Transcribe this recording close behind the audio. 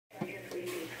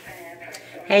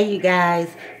Hey you guys,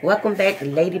 welcome back to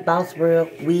Lady Boss World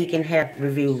Wig and Hair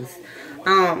Reviews.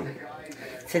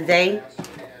 Today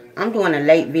I'm doing a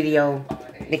late video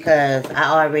because I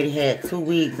already had 2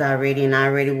 wigs already and I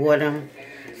already wore them.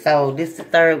 So this is the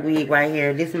third wig right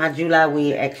here. This is my July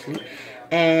wig actually,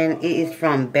 and it is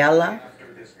from Bella,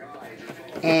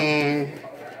 and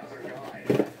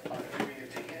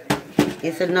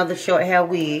it's another short hair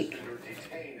wig.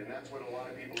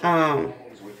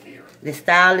 The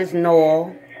style is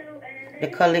Noel. The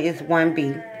color is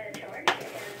 1B.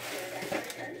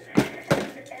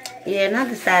 Yeah, and I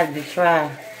decided to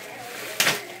try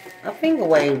a finger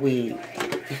wave wig.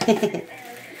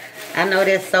 I know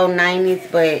that's so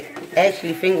 90s, but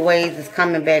actually finger waves is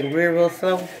coming back real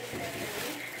slow.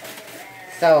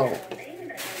 So,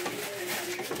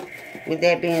 with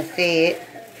that being said,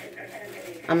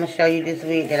 I'm going to show you this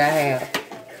wig that I have.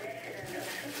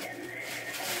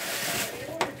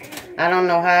 I don't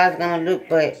know how it's going to look,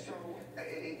 but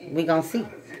we're going to see.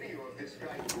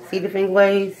 See the finger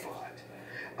waves?